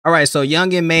All right, so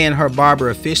Young M.A and her barber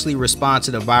officially respond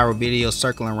to the viral video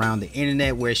circling around the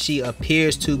internet where she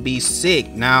appears to be sick.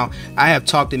 Now, I have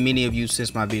talked to many of you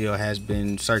since my video has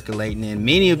been circulating, and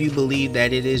many of you believe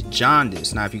that it is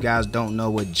jaundice. Now, if you guys don't know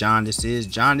what jaundice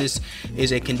is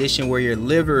a condition where your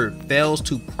liver fails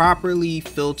to properly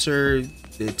filter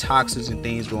the toxins and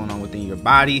things going on within your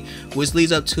body, which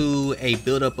leads up to a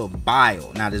buildup of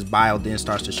bile. Now this bile then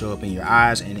starts to show up in your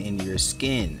eyes and in your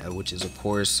skin, which is of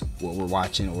course what we're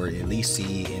watching or at least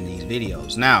see in these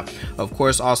videos. Now of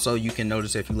course also you can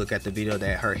notice if you look at the video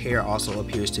that her hair also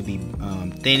appears to be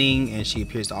thinning, and she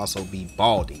appears to also be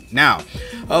balding. Now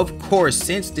of course,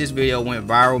 since this video went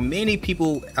viral, many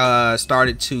people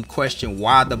started to question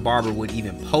why the barber would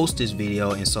even post this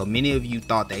video, and so many of you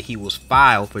thought that he was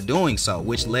foul for doing so,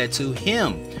 which led to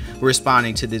him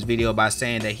responding to this video by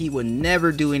saying that he would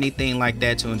never do anything like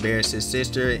that to embarrass his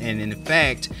sister. And in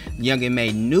fact, Young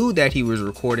M.A knew that he was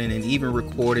recording and even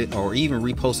recorded or even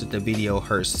reposted the video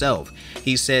herself.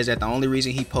 He says that the only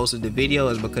reason he posted the video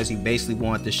is because he basically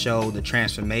wanted to show the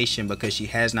transformation because she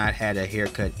has not had a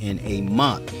haircut in a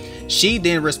month. She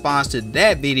then responds to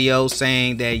that video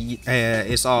saying that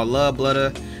it's all love,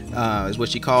 brother, is what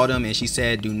she called him, and she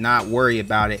said do not worry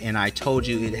about it, and I told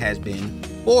you it has been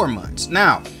 4 months.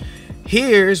 Now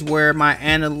here's where my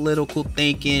analytical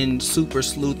thinking super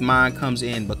sleuth mind comes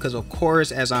in, because of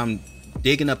course as I'm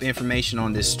digging up information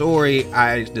on this story,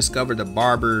 I discovered the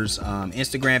barber's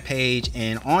Instagram page,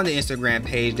 and on the Instagram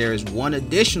page there is one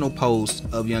additional post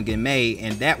of Young M.A,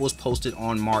 and that was posted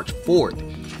on March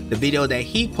 4th. The video that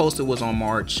he posted was on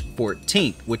March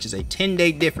 14th, which is a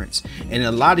 10-day difference, and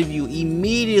a lot of you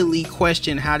immediately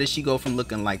question how did she go from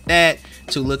looking like that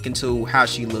to looking to how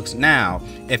she looks now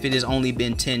if it has only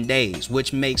been 10 days,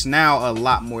 which makes now a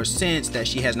lot more sense that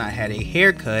she has not had a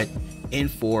haircut in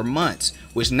 4 months,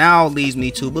 which now leads me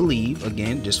to believe,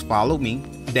 again just follow me,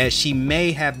 that she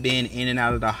may have been in and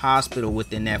out of the hospital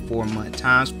within that 4-month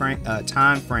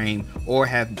time frame or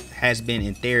has been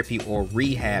in therapy or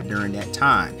rehab during that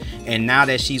time. And now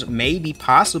that she's maybe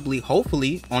possibly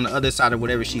hopefully on the other side of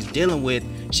whatever she's dealing with,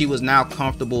 she was now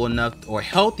comfortable enough or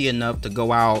healthy enough to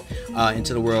go out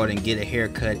into the world and get a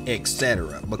haircut,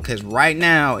 etc. Because right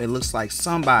now it looks like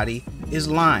somebody is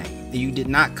lying. You did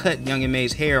not cut Young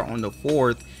M.A's hair on the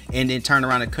 4th and then turn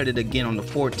around and cut it again on the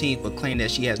 14th, but claim that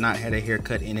she has not had a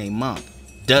haircut in a month.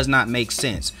 Does not make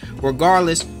sense.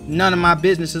 Regardless, none of my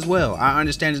business as well. I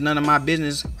understand it's none of my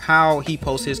business how he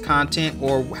posts his content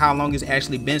or how long it's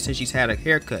actually been since she's had a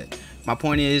haircut. My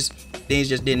point is, things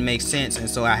just didn't make sense, and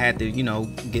so I had to, you know,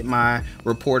 get my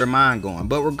reporter mind going.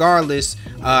 But regardless,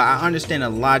 I understand a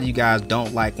lot of you guys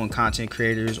don't like when content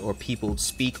creators or people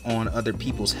speak on other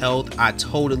people's health. I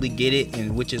totally get it,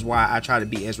 and which is why I try to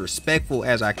be as respectful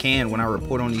as I can when I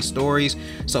report on these stories.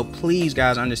 So please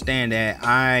guys understand that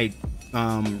I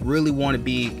really want to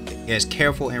be as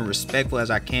careful and respectful as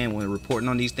I can when reporting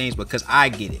on these things, because I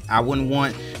get it. I wouldn't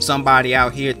want somebody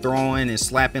out here throwing and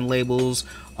slapping labels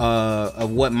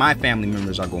of what my family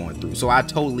members are going through. So I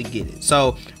totally get it.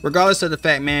 So regardless of the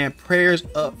fact, man, prayers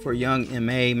up for Young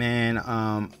M.A, man.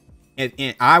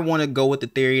 And I want to go with the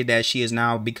theory that she is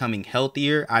now becoming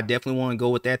healthier. I definitely want to go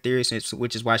with that theory,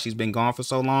 which is why she's been gone for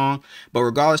so long. But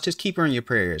regardless, just keep her in your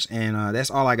prayers. And that's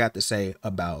all I got to say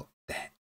about